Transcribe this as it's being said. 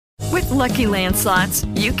Lucky Land Slots,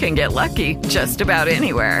 you can get lucky just about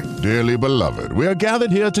anywhere. Dearly beloved, we are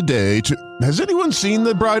gathered here today to... Has anyone seen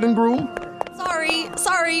the bride and groom?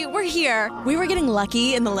 Sorry, we're here. We were getting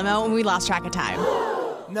lucky in the limo and we lost track of time.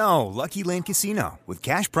 No, Lucky Land Casino, with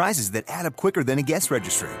cash prizes that add up quicker than a guest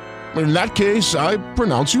registry. In that case, I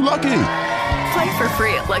pronounce you lucky. Play for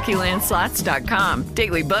free at LuckyLandSlots.com.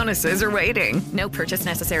 Daily bonuses are waiting. No purchase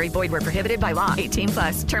necessary. Void where prohibited by law.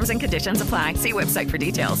 18+. Terms and conditions apply. See website for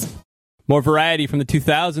details. More variety from the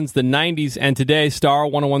 2000s, the 90s, and today. Star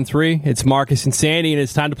 101.3. It's Marcus and Sandy, and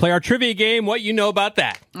it's time to play our trivia game. What you know about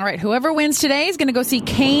that? All right, whoever wins today is going to go see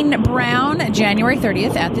Kane Brown January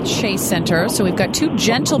 30th at the Chase Center. So we've got two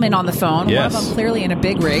gentlemen on the phone. Yes. One of them clearly in a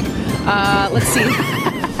big rig. Let's see.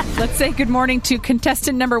 Let's say good morning to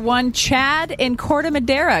contestant number 1, Chad in Corte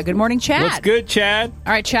Madera. Good morning, Chad. What's good, Chad?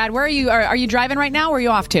 All right, Chad, where are you? Are you driving right now? Where are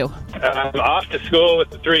you off to? I'm off to school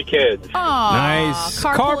with the 3 kids. Aw, Nice.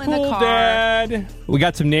 Carpool in the car. Dad. We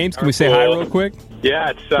got some names. Can we say hi real quick?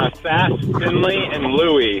 Yeah, it's Sass, Finley, and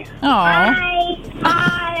Louie. Aw.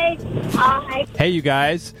 Hi. Hey, you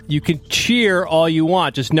guys. You can cheer all you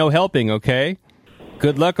want, just no helping, okay?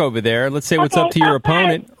 Good luck over there. Let's say what's up to your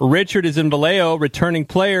opponent. Richard is in Vallejo, returning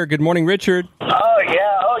player. Good morning, Richard. Oh, yeah.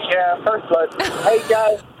 First blood. Hey,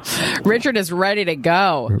 guys. Richard is ready to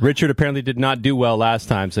go. Richard apparently did not do well last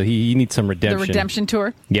time, so he needs some redemption. The redemption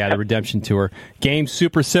tour? Yeah, the redemption tour. Game's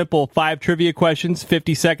super simple. 5 trivia questions,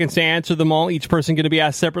 50 seconds to answer them all. Each person going to be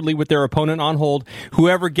asked separately with their opponent on hold.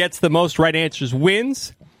 Whoever gets the most right answers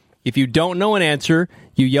wins. If you don't know an answer,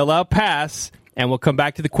 you yell out pass, and we'll come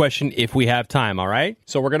back to the question if we have time, all right?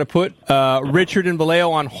 So we're going to put Richard and Vallejo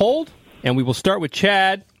on hold, and we will start with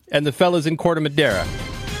Chad and the fellas in Corte Madera.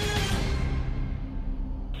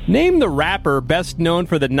 Name the rapper best known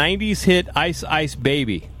for the 90s hit Ice Ice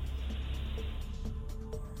Baby.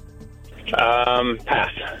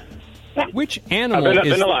 Pass. Which animal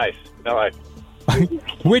is... Vanilla Ice.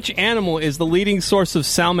 Which animal is the leading source of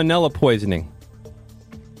salmonella poisoning?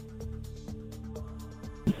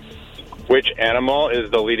 Which animal is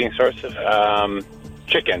the leading source of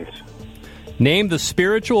chickens? Name the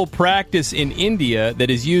spiritual practice in India that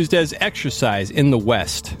is used as exercise in the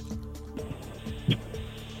West.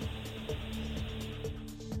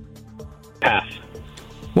 Pass.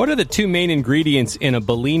 What are the 2 main ingredients in a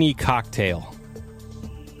Bellini cocktail?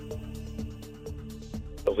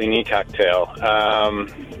 Bellini cocktail.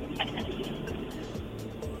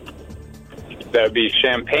 That would be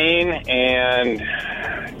champagne and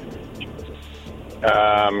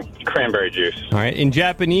cranberry juice. All right. In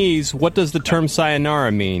Japanese, what does the term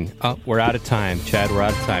sayonara mean? Oh, we're out of time. Chad, we're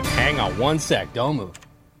out of time. Hang on one sec. Don't move.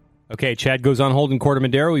 Okay, Chad goes on hold in Corte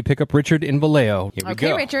Madera. We pick up Richard in Vallejo. Here we go.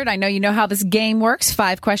 Okay, Richard, I know you know how this game works.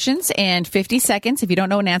 5 questions and 50 seconds. If you don't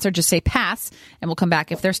know an answer, just say pass, and we'll come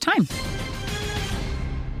back if there's time.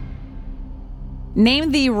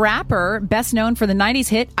 Name the rapper best known for the 90s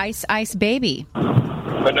hit Ice Ice Baby.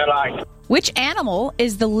 Vanilla Ice. Which animal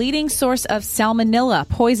is the leading source of salmonella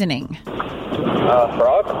poisoning?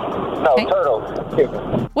 Frog? No, Okay.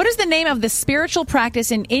 turtle. What is the name of the spiritual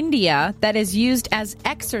practice in India that is used as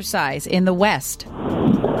exercise in the West? Is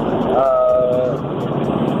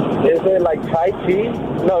it like Tai Chi?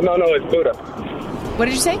 No, it's Buddha. What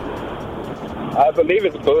did you say? I believe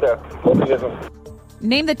it's Buddha. Buddhism.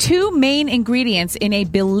 Name the 2 main ingredients in a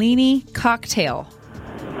Bellini cocktail.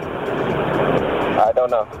 I don't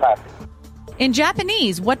know. Pass. In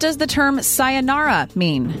Japanese, what does the term sayonara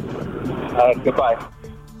mean? Goodbye.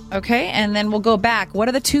 Okay, and then we'll go back. What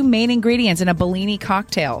are the 2 main ingredients in a Bellini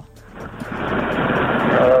cocktail?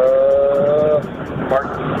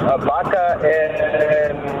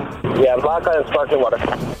 Vodka and sparkling water.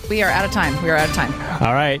 We are out of time.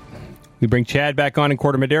 All right. We bring Chad back on in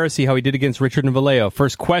Corte Madera, see how he did against Richard and Vallejo.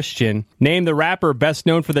 First question. Name the rapper best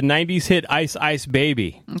known for the 90s hit Ice Ice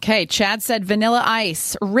Baby. Okay, Chad said Vanilla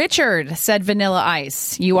Ice. Richard said Vanilla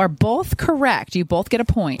Ice. You are both correct. You both get a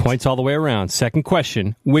point. Points all the way around. Second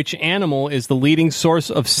question. Which animal is the leading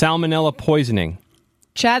source of salmonella poisoning?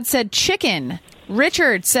 Chad said chicken.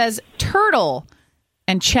 Richard says turtle.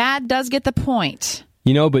 And Chad does get the point.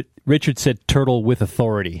 You know, but Richard said turtle with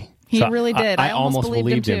authority. He really did. I almost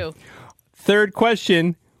believed him, too. Third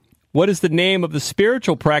question. What is the name of the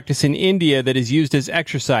spiritual practice in India that is used as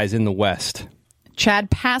exercise in the West? Chad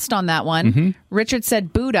passed on that one. Mm-hmm. Richard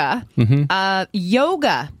said Buddha.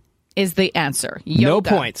 Yoga is the answer. Yoga.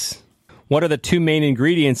 No points. What are the 2 main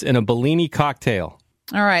ingredients in a Bellini cocktail?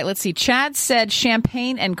 All right, let's see. Chad said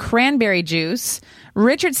champagne and cranberry juice.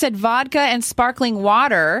 Richard said vodka and sparkling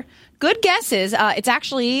water. Good guesses. It's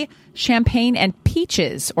actually champagne and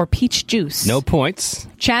peaches or peach juice. No points.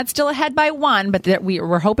 Chad's still ahead by 1, but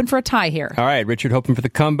we're hoping for a tie here. All right, Richard hoping for the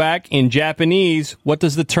comeback. In Japanese, what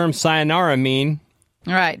does the term sayonara mean?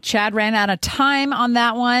 All right, Chad ran out of time on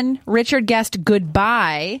that one. Richard guessed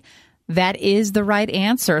goodbye. That is the right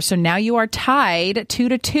answer. So now you are tied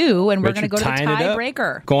 2-2, and we're going to go to the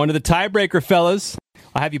tiebreaker. Going to the tiebreaker, fellas.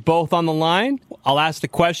 I'll have you both on the line. I'll ask the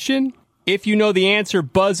question. If you know the answer,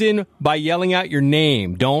 buzz in by yelling out your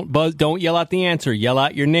name. Don't yell out the answer. Yell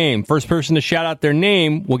out your name. First person to shout out their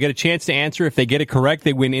name will get a chance to answer. If they get it correct,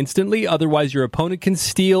 they win instantly. Otherwise, your opponent can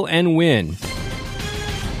steal and win.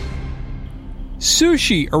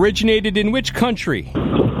 Sushi originated in which country?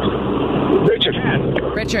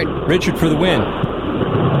 Richard for the win.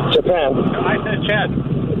 Japan. I said Chad.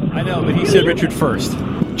 I know, but he said Richard first.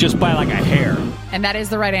 Just by like a hair. And that is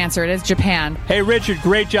the right answer. It is Japan. Hey, Richard,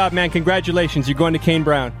 great job, man. Congratulations. You're going to Kane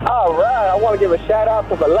Brown. All right. I want to give a shout out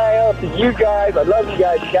to Vallejo, to you guys. I love you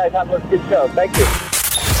guys. You guys have a good show. Thank you.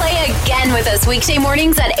 Play again with us weekday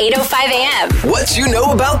mornings at 8:05 a.m. What you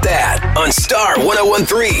know about that on Star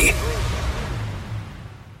 101.3.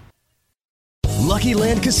 Lucky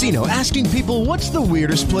Land Casino, asking people, what's the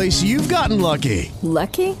weirdest place you've gotten lucky?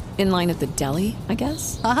 Lucky? In line at the deli, I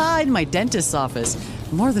guess? Aha, in my dentist's office.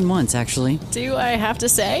 More than once, actually. Do I have to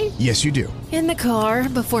say? Yes, you do. In the car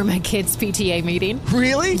before my kids' PTA meeting.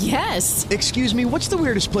 Really? Yes. Excuse me, what's the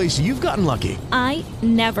weirdest place you've gotten lucky? I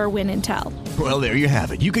never win and tell. Well, there you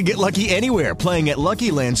have it. You can get lucky anywhere, playing at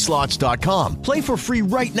LuckyLandSlots.com. Play for free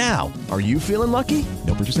right now. Are you feeling lucky?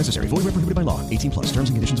 No purchase necessary. Void where prohibited by law. 18+. Terms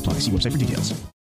and conditions apply. See website for details.